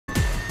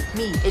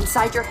me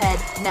inside your head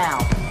now.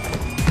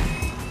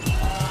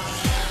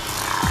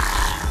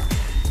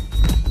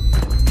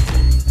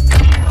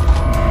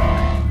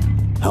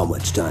 How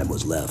much time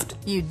was left?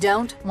 You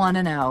don't want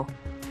to know.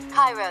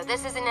 Cairo,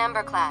 this is an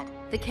Emberclad.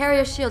 The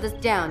carrier shield is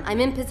down. I'm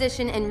in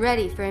position and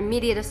ready for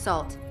immediate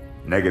assault.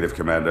 Negative,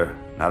 Commander.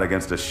 Not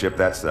against a ship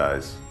that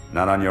size.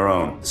 Not on your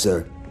own.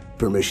 Sir,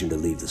 permission to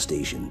leave the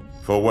station.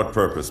 For what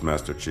purpose,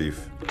 Master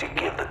Chief? To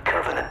give the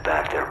Covenant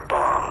back their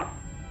bomb.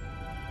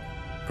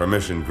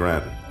 Permission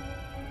granted.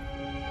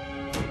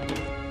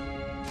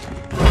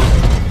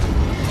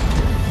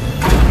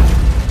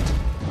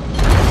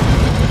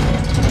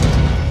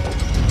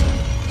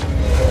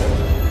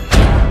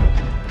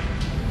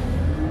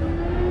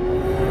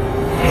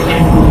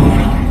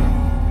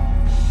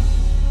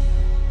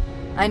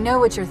 I know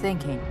what you're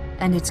thinking,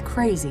 and it's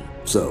crazy.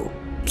 So,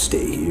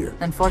 stay here.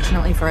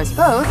 Unfortunately for us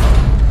both,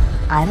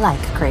 I like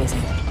crazy.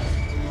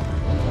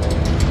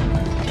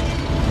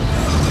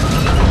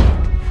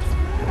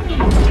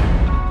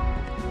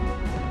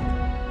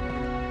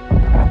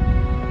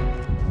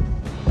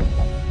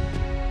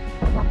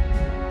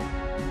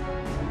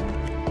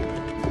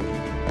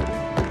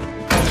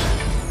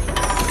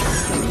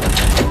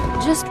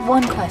 Just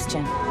one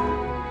question.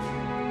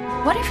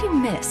 What if you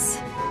miss?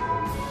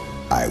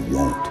 I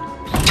won't.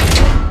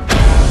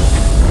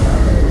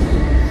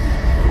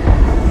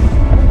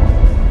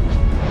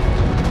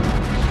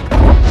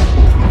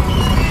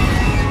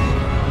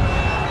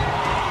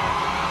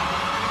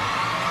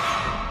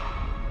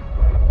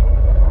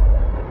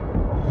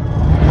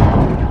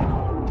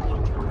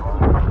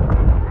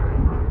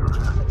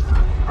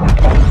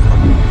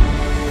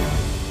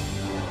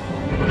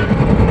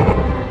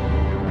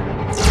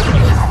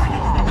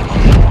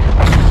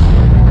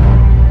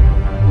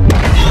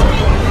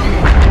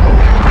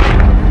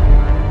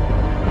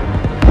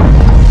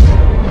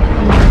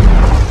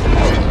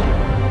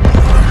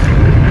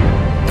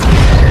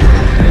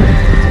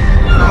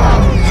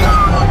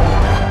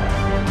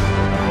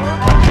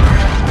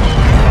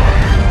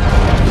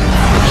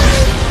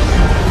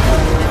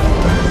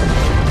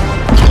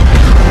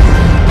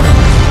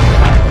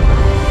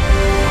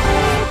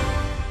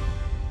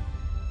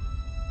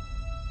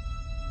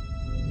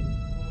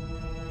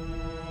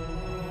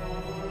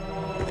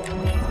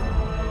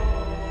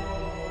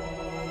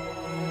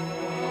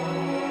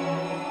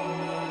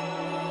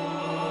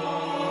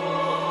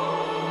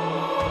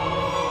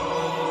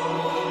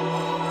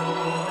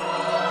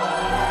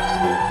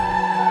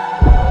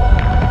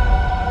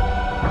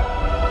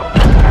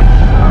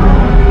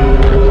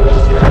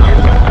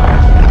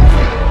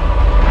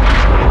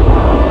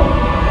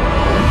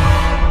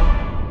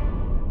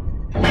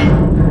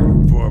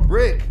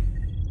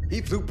 He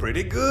flew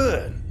pretty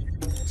good.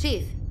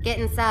 Chief, get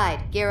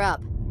inside. Gear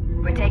up.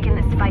 We're taking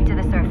this fight to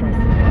the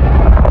surface.